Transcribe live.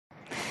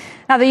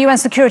Now, the UN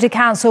Security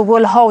Council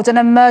will hold an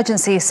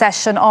emergency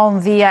session on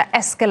the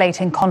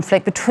escalating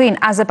conflict between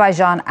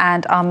Azerbaijan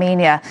and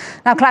Armenia.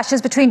 Now,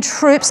 clashes between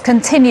troops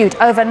continued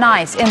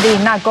overnight in the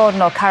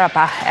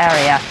Nagorno-Karabakh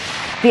area.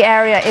 The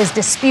area is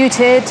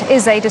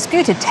a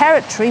disputed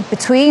territory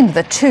between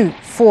the two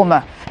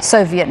former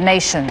Soviet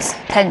nations.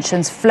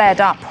 Tensions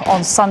flared up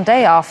on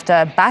Sunday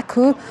after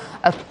Baku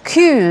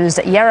accused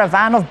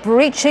Yerevan of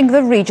breaching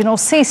the regional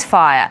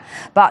ceasefire.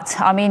 But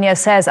Armenia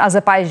says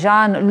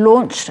Azerbaijan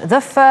launched the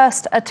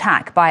first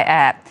attack by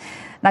air.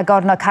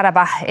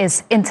 Nagorno-Karabakh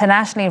is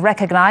internationally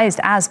recognized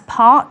as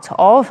part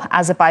of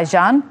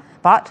Azerbaijan,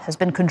 but has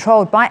been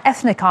controlled by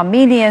ethnic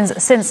Armenians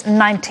since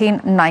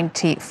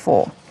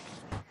 1994.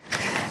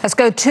 Let's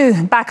go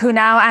to Baku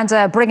now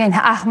and bring in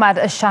Ahmad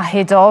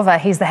Shahidov.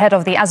 He's the head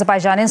of the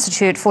Azerbaijan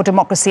Institute for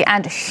Democracy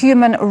and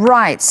Human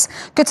Rights.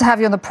 Good to have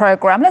you on the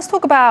program. Let's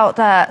talk about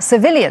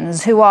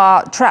civilians who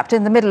are trapped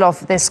in the middle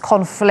of this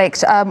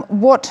conflict.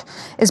 What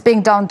is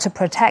being done to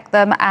protect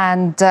them,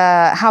 and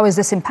how is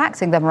this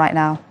impacting them right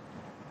now?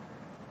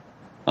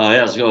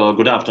 Yes,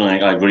 good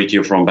afternoon. I greet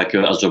you from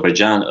Baku,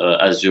 Azerbaijan.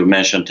 As you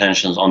mentioned,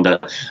 tensions on the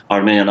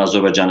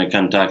Armenian-Azerbaijani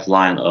contact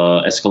line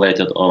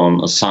escalated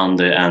on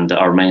Sunday, and the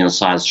Armenian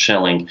side's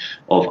shelling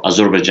of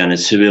Azerbaijani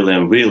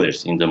civilian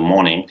villages in the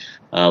morning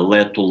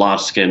led to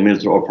large-scale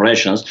military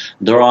operations.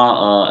 There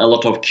are a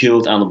lot of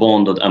killed and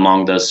wounded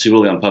among the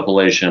civilian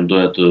population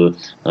due to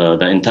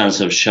the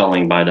intensive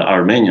shelling by the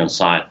Armenian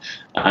side.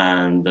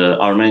 And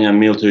Armenian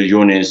military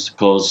units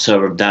caused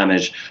severe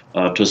damage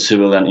to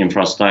civilian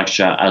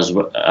infrastructure as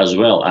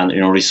well. And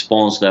in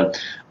response, the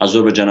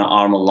Azerbaijani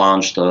army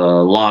launched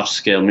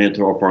large-scale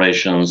military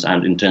operations,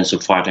 and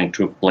intensive fighting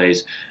took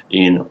place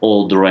in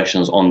all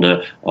directions on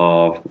the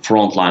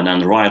front line.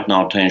 And right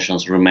now,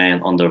 tensions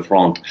remain on the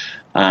front.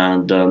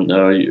 And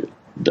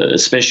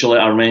especially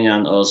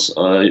Armenian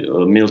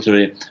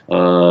military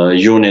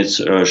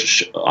units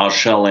are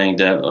shelling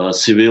the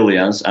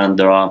civilians, and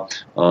there are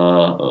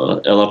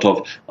a lot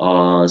of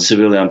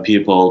civilian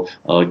people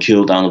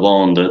killed and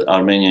wounded.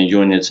 Armenian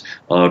units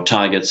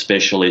target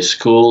especially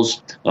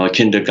schools,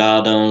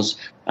 kindergartens,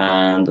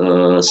 and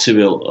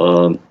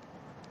civil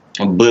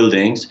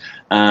buildings.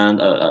 And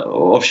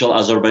official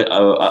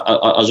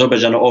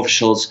Azerbaijan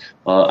officials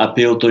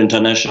appeal to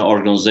international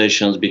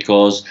organizations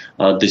because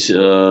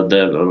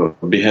the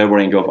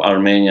behavioring of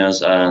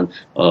Armenians and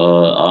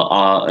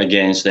are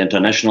against the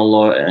international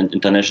law and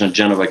international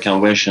Geneva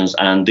conventions.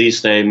 And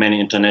these days,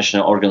 many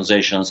international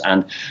organizations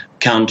and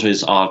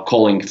countries are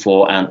calling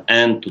for an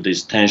end to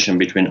this tension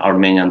between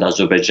Armenia and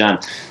Azerbaijan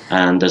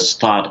and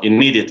the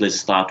immediate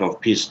start of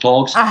peace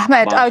talks.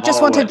 Ahmed, I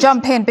just want to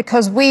jump in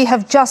because we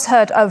have just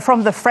heard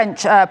from the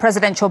French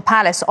presidential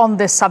palace on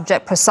this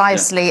subject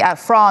precisely. Yeah.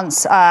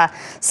 France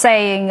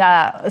saying,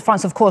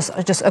 France, of course,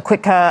 just a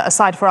quick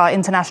aside for our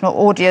international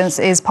audience,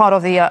 is part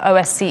of the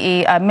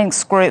OSCE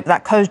Minsk group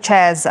that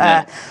co-chairs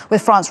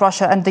with France,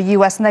 Russia and the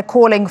US, and they're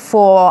calling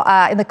for,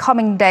 in the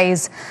coming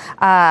days,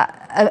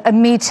 a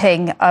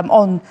meeting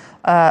on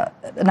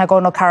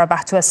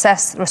Nagorno-Karabakh to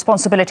assess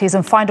responsibilities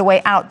and find a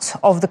way out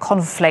of the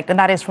conflict, and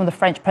that is from the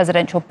French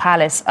presidential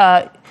palace.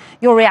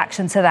 Your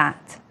reaction to that?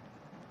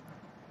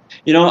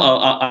 You know,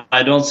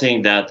 I don't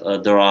think that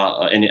there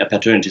are any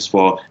opportunities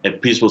for a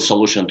peaceful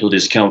solution to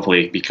this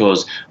conflict,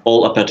 because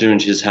all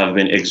opportunities have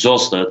been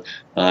exhausted.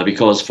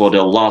 Because for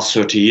the last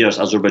 30 years,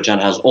 Azerbaijan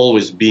has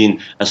always been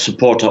a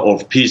supporter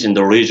of peace in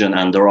the region,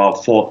 and there are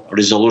 4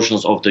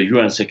 resolutions of the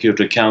UN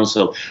Security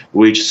Council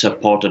which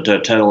support the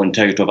territorial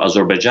integrity of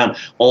Azerbaijan.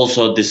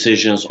 Also,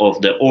 decisions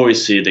of the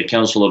OSCE, the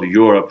Council of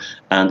Europe,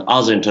 and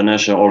other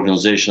international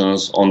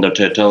organizations on the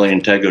territorial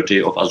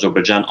integrity of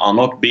Azerbaijan are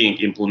not being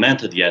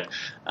implemented yet,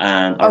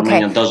 and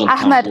Armenia doesn't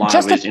comply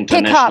with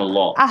international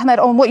law. Ahmed,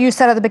 on what you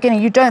said at the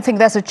beginning, you don't think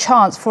there's a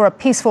chance for a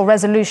peaceful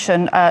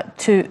resolution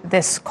to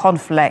this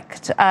conflict.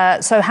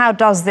 So how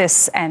does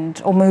this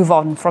end or move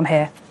on from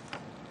here?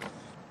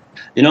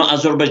 You know,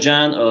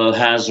 Azerbaijan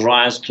has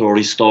rights to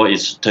restore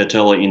its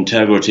territorial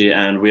integrity,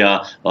 and we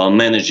are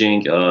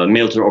managing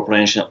military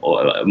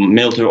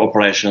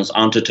operations,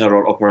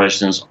 anti-terror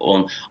operations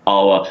on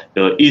our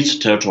its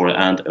territory.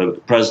 And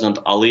President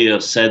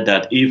Aliyev said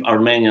that if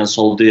Armenian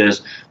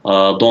soldiers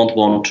don't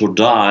want to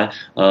die,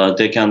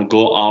 they can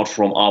go out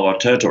from our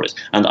territories.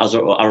 And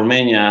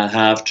Armenia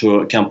have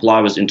to comply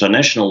with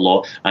international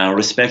law and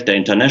respect the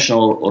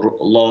international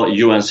law,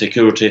 UN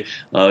Security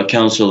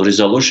Council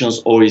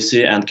resolutions,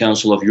 OSCE and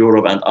Council of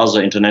Europe and other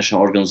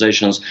international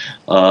organizations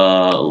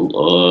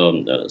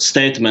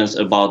statements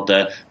about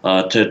the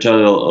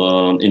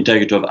territorial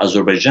integrity of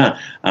Azerbaijan.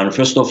 And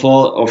first of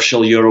all,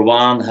 official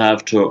Yerevan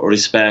have to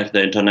respect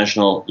the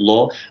international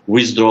law,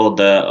 withdraw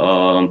the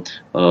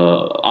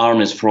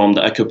armies from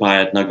the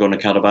occupied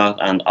Nagorno-Karabakh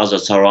and other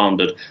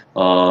surrounded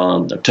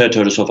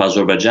territories of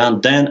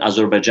Azerbaijan. Then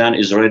Azerbaijan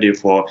is ready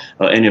for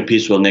any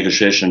peaceful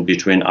negotiation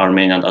between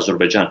Armenia and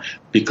Azerbaijan,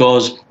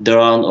 because there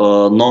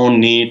are no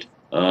need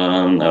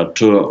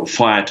to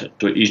fight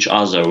to each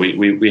other.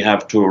 We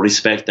have to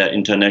respect the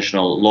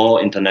international law,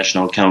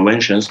 international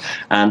conventions,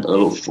 and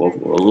for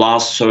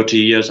last 30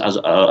 years,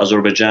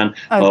 Azerbaijan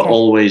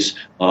always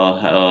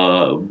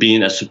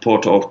been a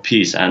supporter of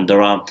peace. And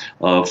there are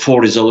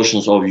 4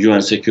 resolutions of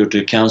UN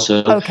Security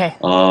Council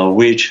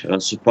which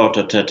support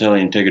the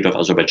territorial integrity of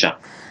Azerbaijan.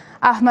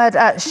 Ahmad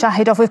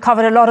Shahidov, we've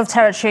covered a lot of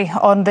territory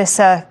on this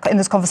in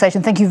this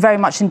conversation. Thank you very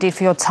much indeed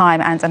for your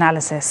time and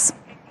analysis.